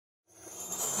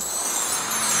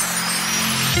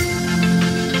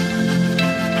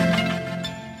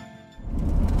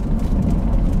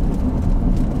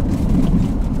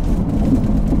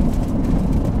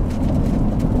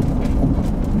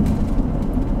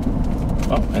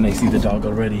Oh, and I see the dog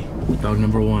already. Dog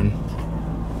number 1.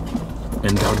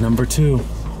 And dog number 2.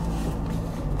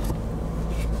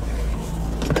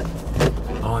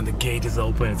 Oh, and the gate is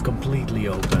open. It's completely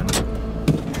open.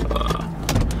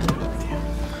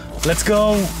 Let's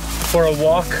go for a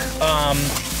walk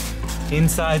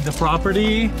inside the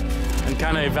property and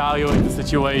kind of evaluate the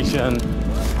situation.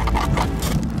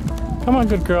 Come on,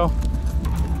 good girl.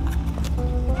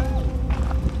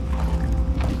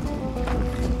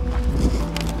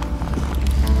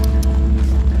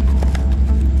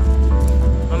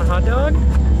 Want a hot dog? No?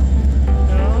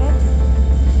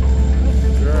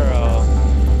 Girl.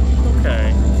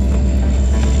 Okay.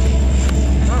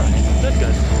 All right, that's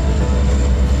good.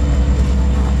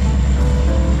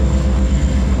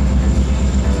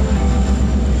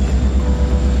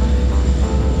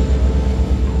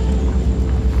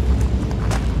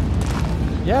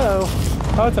 Yellow.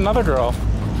 Oh, it's another girl.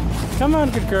 Come on,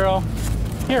 good girl.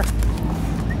 Here.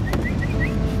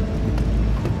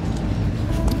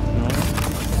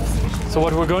 So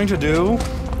what we're going to do,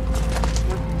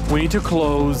 we need to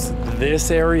close this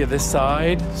area, this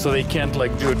side, so they can't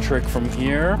like do a trick from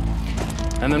here.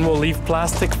 And then we'll leave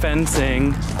plastic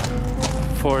fencing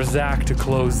for Zach to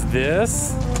close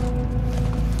this.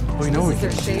 Oh, you know what we can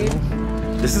do?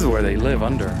 This is where they live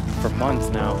under for months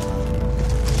now.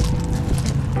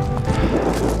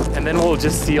 And then we'll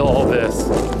just seal all this.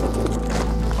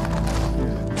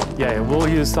 Yeah, we'll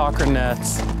use soccer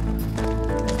nets.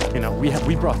 You know,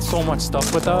 we brought so much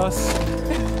stuff with us.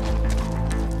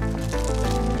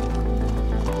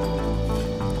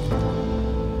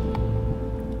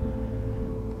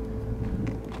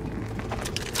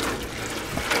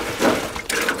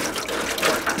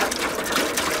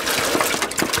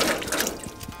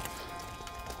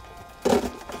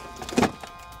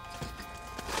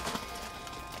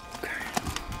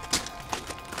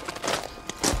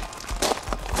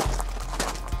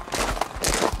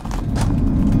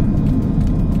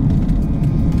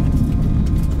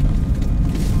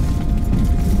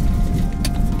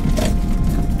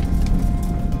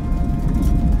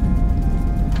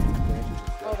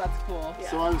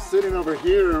 So I was sitting over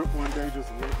here one day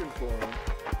just looking for him,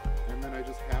 and then I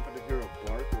just happened to hear a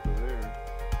bark over there.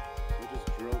 So I just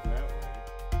drove that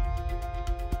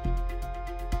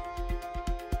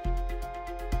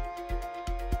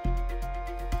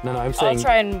way. No, I'm saying... I'll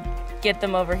try and get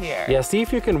them over here. Yeah, see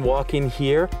if you can walk in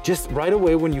here. Just right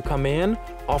away when you come in,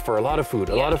 offer a lot of food,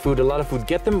 a lot of food, a lot of food.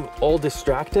 Get them all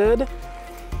distracted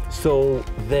so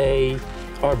they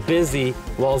are busy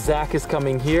while Zach is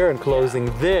coming here and closing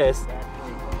this.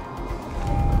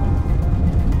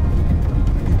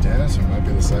 Dennis, or might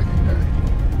be the second guy.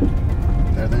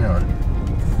 There they are.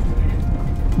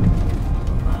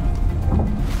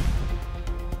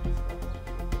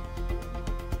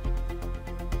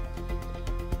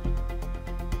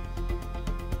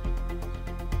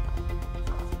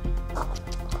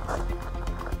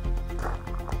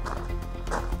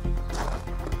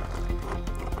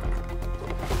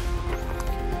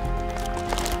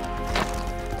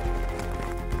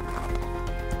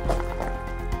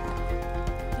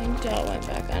 I think Dot went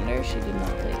back under. She did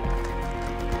not leave.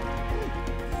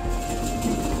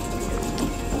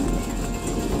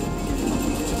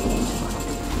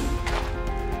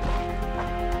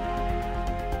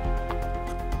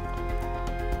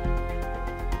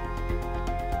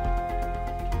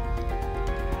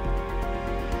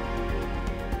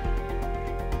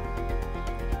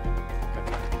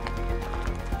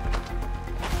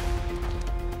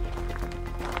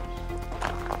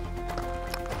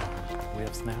 We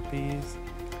have snappies.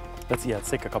 Let's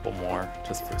take a couple more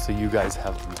just so you guys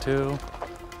have them too.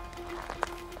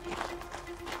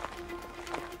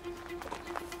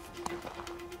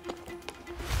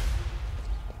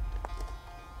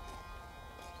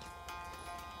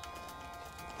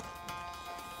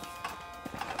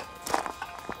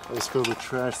 I was filled with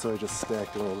trash, so I just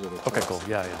stacked a little bit of Okay, cool.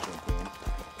 Yeah.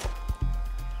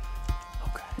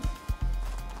 Okay.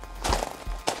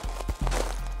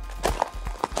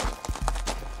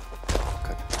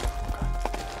 Okay.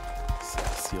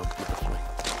 Sealed beautifully.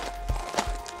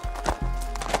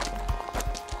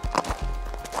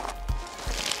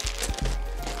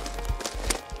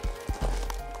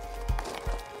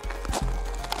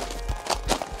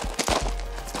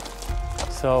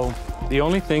 So the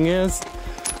only thing is,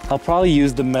 I'll probably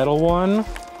use the metal one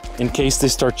in case they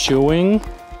start chewing.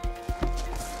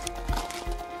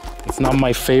 It's not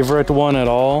my favorite one at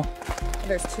all.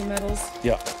 There's 2 metals.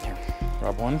 Yeah, here,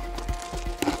 grab one.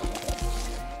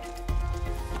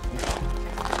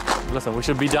 Listen, we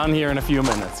should be done here in a few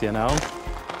minutes, you know?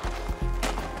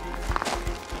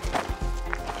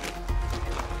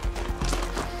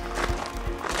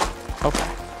 Okay.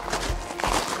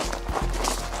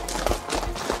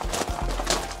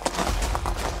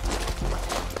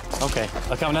 Okay,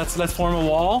 come, let's form a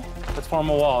wall. Let's form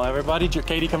a wall. Everybody,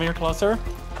 Katie, come here closer.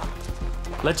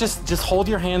 Let's just hold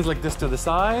your hands like this to the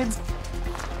sides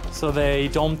so they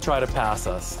don't try to pass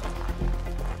us.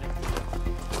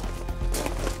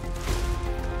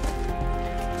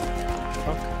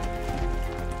 Okay.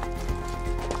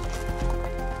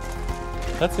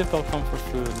 Let's see if they'll come for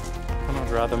food. I'd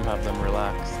rather have them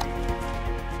relax.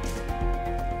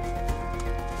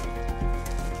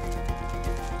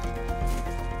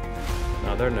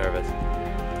 No, they're nervous.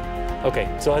 Okay,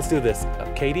 so let's do this.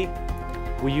 Katie,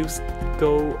 will you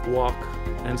go walk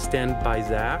and stand by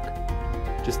Zach?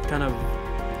 Just kind of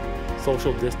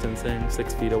social distancing,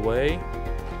 6 feet away.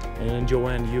 And then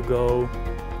Joanne, you go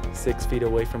 6 feet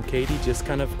away from Katie. Just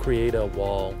kind of create a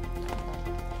wall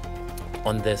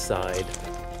on this side.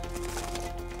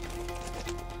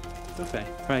 Okay,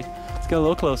 right. Let's get a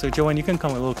little closer. Joanne, you can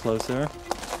come a little closer.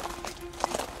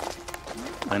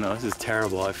 I know, this is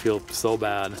terrible. I feel so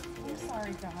bad. I'm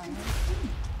sorry, darling.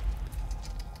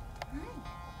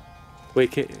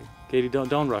 Wait, Katie,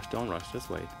 don't rush, just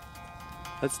wait.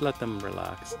 Let's let them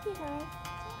relax.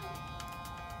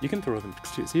 You can throw them,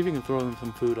 see if you can throw them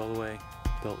some food all the way.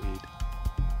 They'll eat.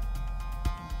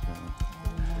 Yeah.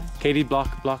 Katie,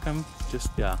 block them,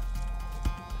 just, yeah.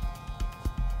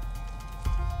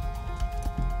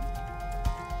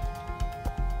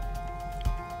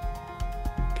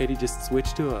 Katie, just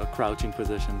switch to a crouching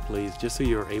position, please, just so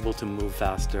you're able to move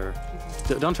faster.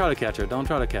 Don't try to catch her, don't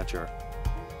try to catch her.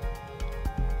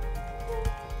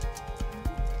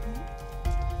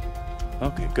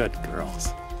 Okay, good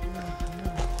girls.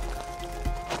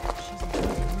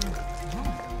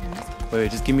 Wait,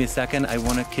 just give me a second. I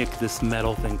want to kick this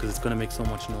metal thing because it's going to make so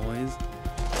much noise.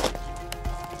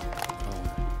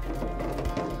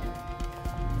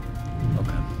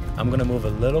 Okay, I'm going to move a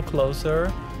little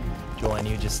closer. Joanne,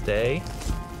 you just stay.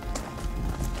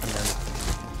 And then...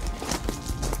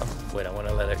 Wait, I want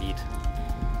to let her eat.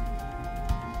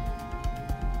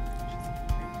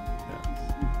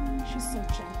 She's so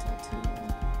gentle too.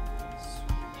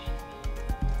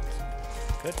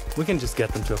 Good. We can just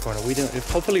get them to a corner. We don't.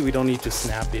 Hopefully, we don't need to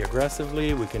snappy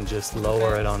aggressively. We can just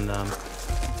lower it on them.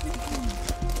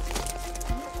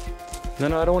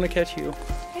 No, I don't want to catch you.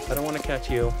 I don't want to catch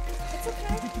you. It's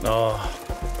okay. Oh,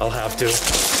 I'll have to.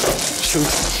 Shoot.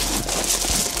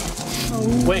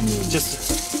 Wait,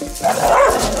 just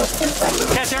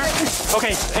catch her.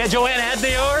 Okay, hey, Joanne, head to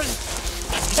yours.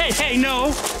 Hey,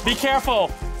 no, be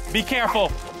careful. Be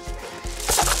careful.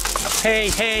 Hey.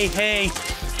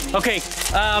 Okay,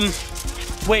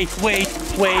 wait.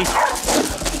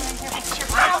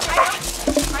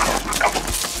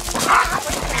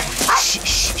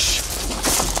 Shh.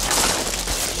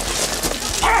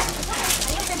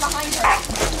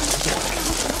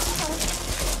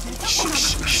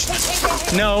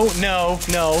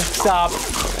 No, stop.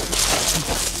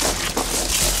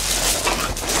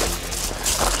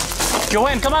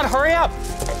 Joanne, come on, hurry up.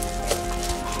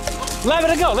 Let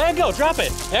it go, drop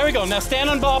it. There we go, now stand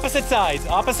on opposite sides.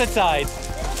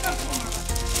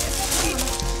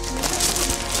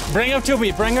 Bring her to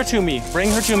me, bring her to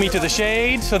me to the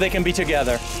shade so they can be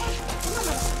together.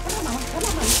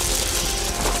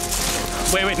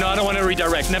 Wait, no, I don't want to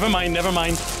redirect. Never mind.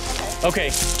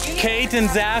 Okay, Kate and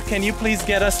Zach, can you please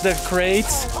get us the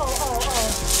crates?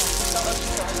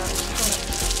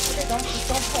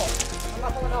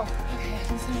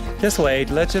 Just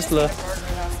wait, let's just look.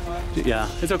 Yeah,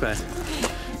 it's okay.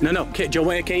 No,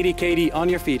 Joanne, Katie, on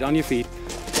your feet. No, on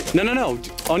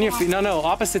your feet. No,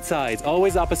 opposite sides,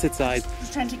 always opposite sides.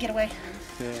 He's trying to get away.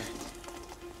 Yeah.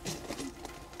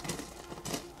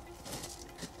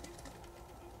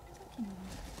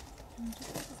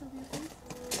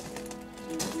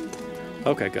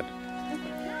 Okay, good.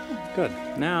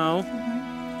 Now,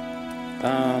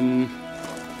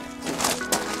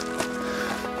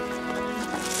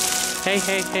 hey,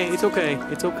 it's okay.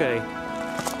 It's okay.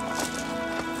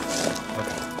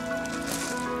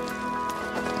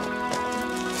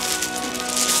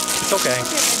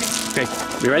 Okay,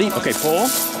 you ready? Okay, pull.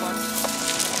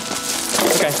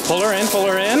 Okay, pull her in.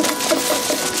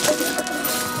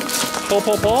 Pull.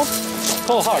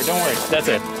 Pull hard, don't worry. That's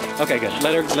it. Okay, good.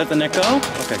 Let the neck go.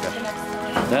 Okay, good.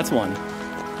 That's one.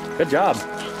 Good job.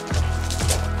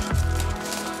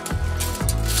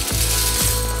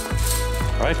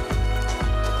 All right.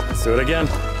 Let's do it again.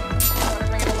 You want to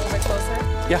bring it a little bit closer?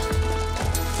 Yeah.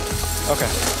 Okay.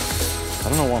 I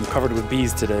don't know why I'm covered with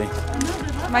bees today.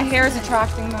 My hair is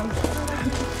attracting them.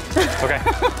 Okay.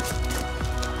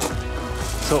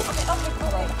 So.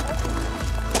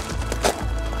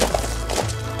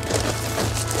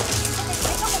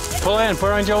 Pull in, put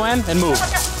her on Joanne, and move.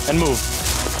 And move.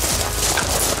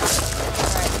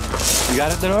 You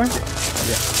got it, the door? All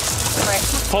right.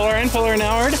 Pull her in,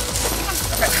 Howard.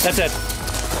 That's it.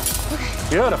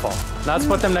 Beautiful. Now let's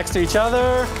put them next to each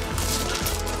other.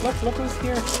 Look who's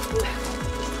here.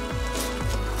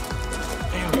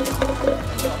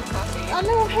 I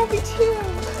know, I'm happy too.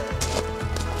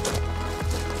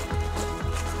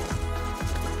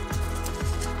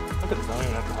 Look at this, I don't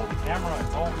even have to hold the camera,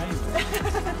 it's all amazing.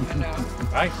 I know.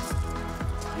 Right?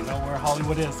 You know where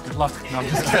Hollywood is. Good luck. No, I'm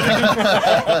just kidding.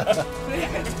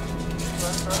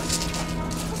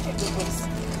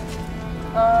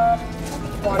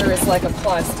 Water is like a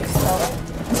plus.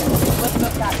 Lift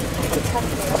up that.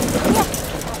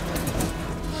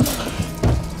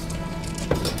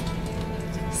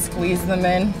 Squeeze them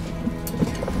in.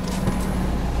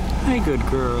 Hey, good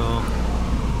girl.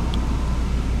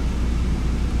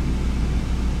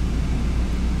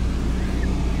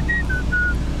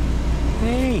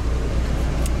 Hey.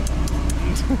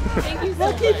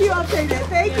 We'll keep you updated.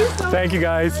 Thank you so much. Thank you,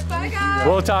 guys. Bye, guys.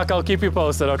 We'll talk. I'll keep you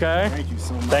posted, okay? Thank you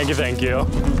so much. Thank you, thank you.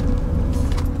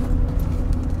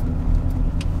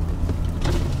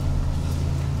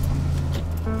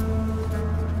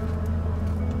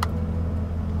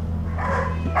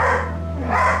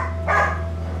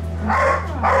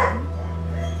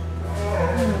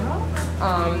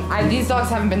 These dogs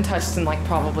haven't been touched in like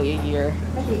probably a year.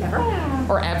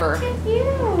 Or ever.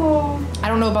 I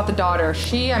don't know about the daughter.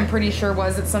 She, I'm pretty sure,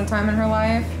 was at some time in her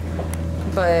life.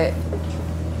 But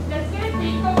Let's get a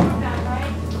big bowl from that,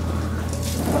 right?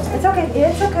 It's okay.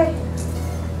 It's okay.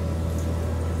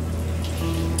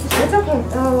 It's okay.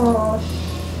 Oh.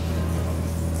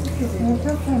 It's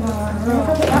okay, Mom. It's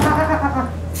okay.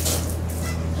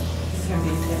 it's gonna be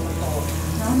difficult.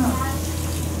 No.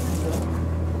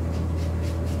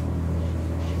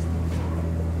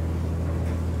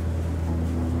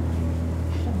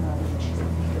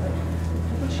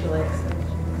 She likes it.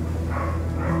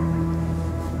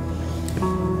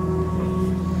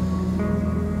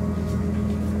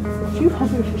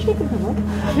 You're shaking her leg.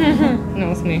 No,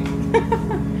 it's me.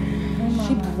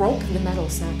 She broke the metal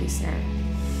snappy snare.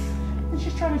 It's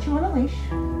just trying to chew on a leash.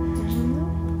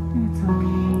 It's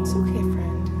okay. It's okay,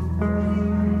 friend.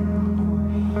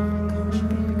 Gosh,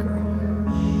 baby girl.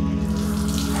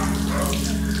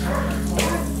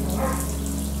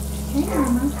 Hey,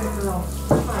 Mama. Good girl.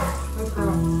 Good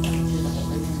girl.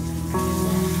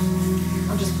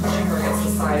 I'm just pushing her against the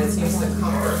side. It seems to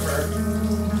comfort her.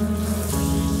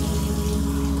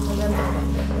 And then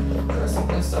there's some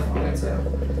blue stuff on it too.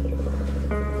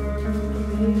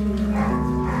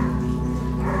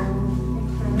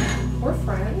 We're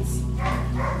friends.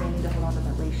 We need to hold on to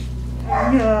that leash.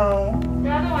 No. The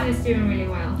other one is doing really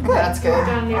well. That's We've good.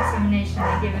 done the examination,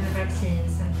 they've given the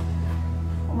vaccines. And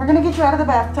We're gonna get you out of the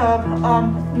bathtub.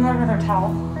 You want another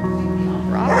towel?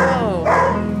 Bravo.